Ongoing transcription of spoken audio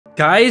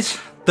Guys,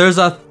 there's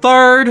a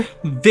third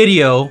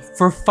video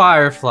for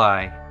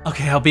Firefly.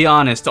 Okay, I'll be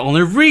honest, the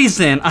only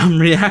reason I'm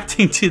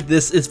reacting to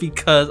this is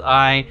because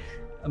I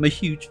am a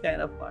huge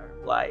fan of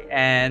Firefly,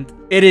 and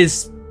it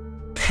is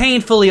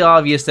painfully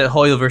obvious that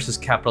Hoyoverse is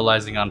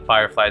capitalizing on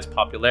Firefly's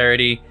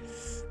popularity.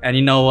 And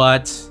you know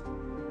what?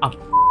 I'm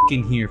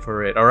f***ing here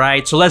for it,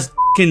 alright? So let's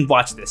f***ing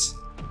watch this.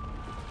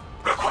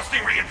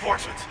 Requesting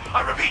reinforcements.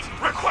 I repeat,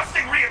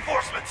 requesting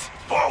reinforcements.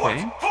 Forward,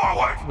 Okay.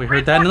 forward. We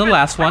heard that in the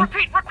last one.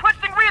 Repeat,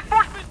 requesting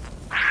reinforcements.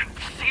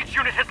 Siege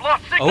unit has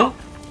lost signal. Oh,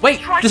 wait,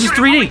 Strike this is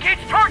unit will 3D.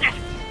 engage target.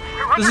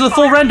 We're This is under a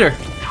full fire. render.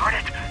 Darn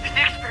it! Is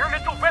the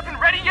experimental weapon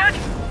ready yet?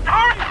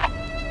 Darn it!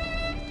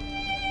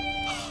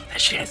 There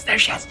she is, there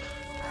she is.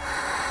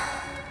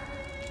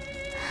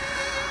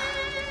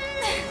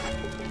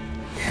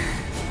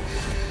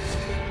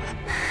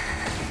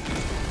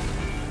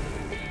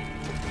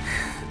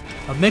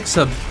 A mix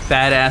of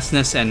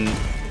badassness and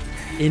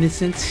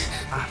innocence.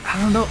 I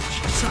don't know.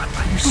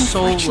 You're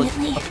so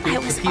Unfortunately, I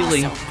was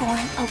appealing. also born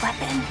a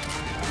weapon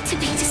to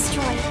be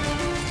destroyed.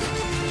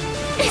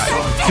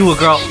 Do it,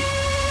 girl.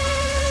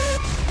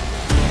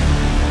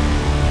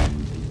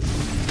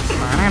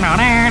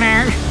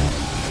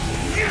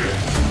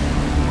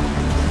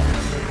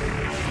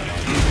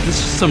 This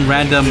is some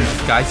random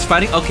guys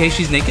fighting. Okay,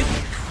 she's naked.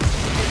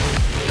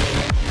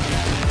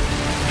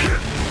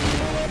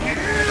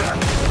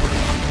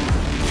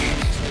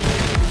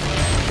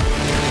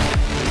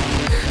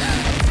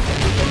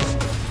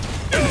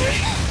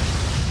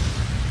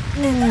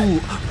 Ooh.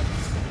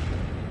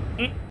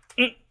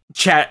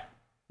 Chat,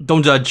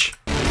 don't judge.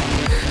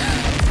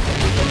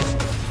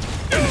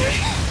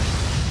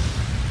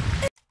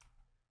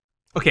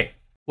 Okay,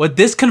 what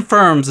this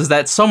confirms is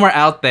that somewhere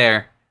out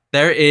there,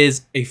 there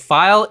is a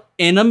file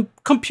in a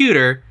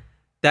computer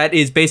that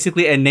is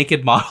basically a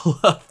naked model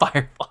of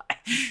Firefly.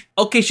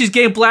 Okay, she's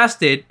getting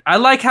blasted. I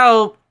like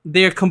how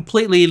they're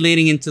completely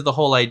leaning into the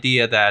whole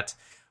idea that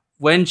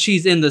when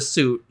she's in the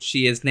suit,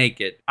 she is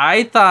naked.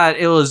 I thought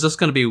it was just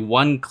gonna be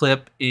one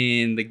clip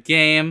in the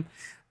game.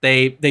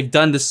 They've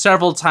done this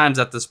several times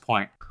at this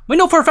point. We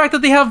know for a fact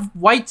that they have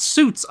white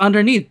suits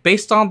underneath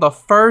based on the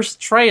first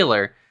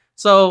trailer.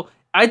 So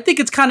I think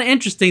it's kind of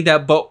interesting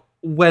that, but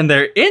when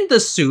they're in the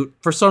suit,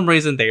 for some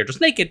reason, they are just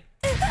naked.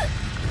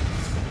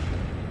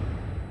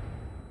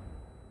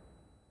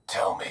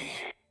 Tell me,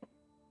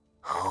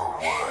 who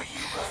were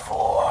you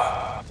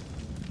before?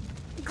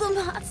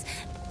 Glamots,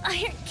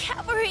 Iron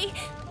Cavalry,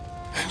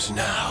 And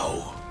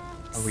now,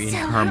 Are we in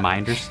her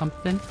mind or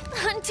something?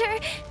 Hunter.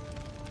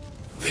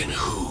 then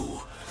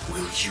who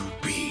will you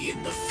be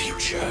in the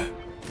future?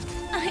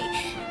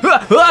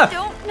 I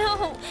don't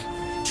know.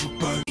 To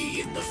burn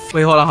me in the future.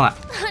 Wait, hold on.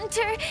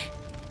 Hunter.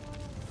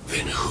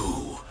 Then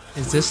who?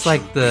 Is this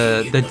like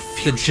the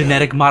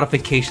genetic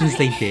modifications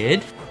they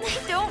did? I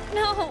don't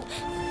know.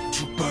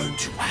 To burn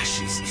to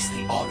ashes is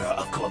the honor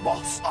of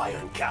Glamoth's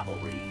Iron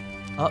Cavalry.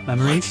 Oh,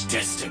 memories. Like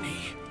destiny,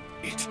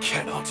 it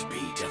cannot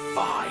be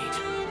defied.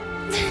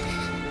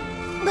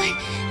 But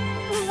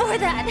for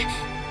that,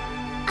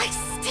 I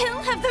still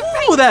have the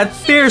right. Ooh, that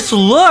fierce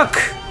look!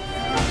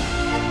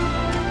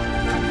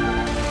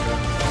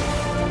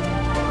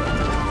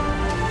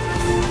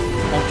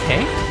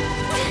 Okay.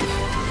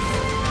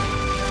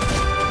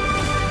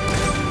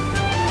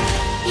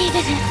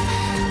 Even if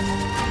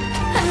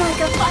I'm like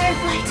a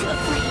firefly to a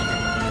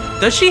flame.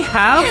 Does she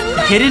have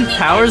hidden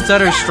powers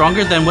that are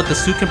stronger than what the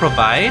suit can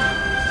provide?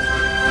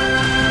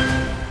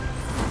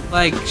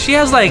 Like, she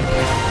has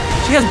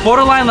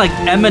borderline like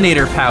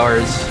emanator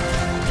powers.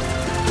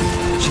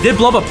 She did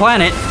blow up a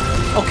planet.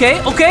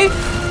 Okay, okay.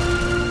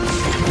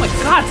 Oh my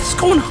god, this is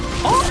going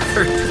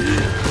hard.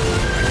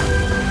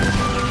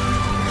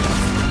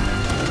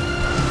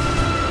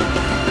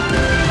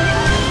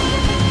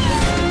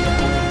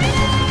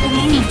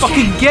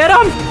 Fucking get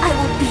him! I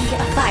will be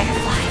a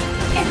firefly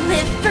and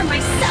live for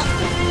myself.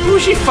 Who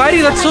is she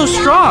fighting that's so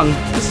strong?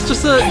 This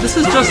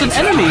is just an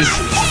enemy.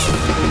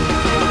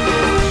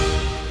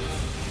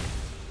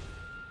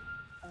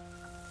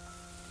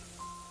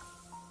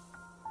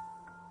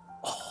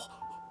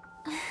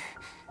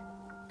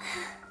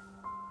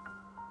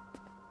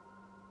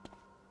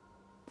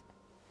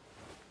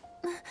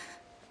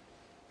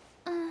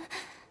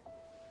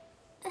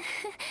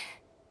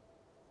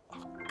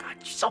 Oh god,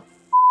 she's so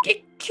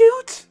fucking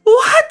cute.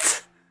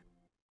 What?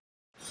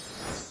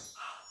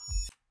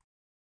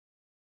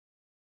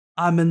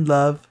 I'm in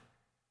love.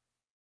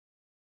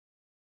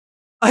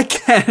 I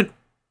can't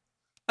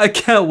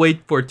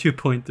wait for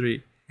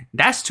 2.3.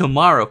 That's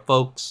tomorrow,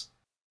 folks.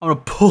 I'm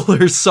gonna pull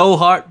her so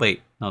hard.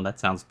 Wait, no, that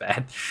sounds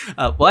bad.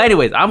 Well,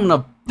 anyways, I'm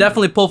gonna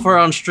definitely pull for her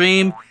on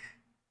stream,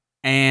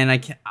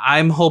 and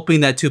I'm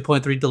hoping that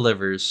 2.3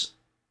 delivers.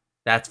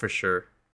 That's for sure.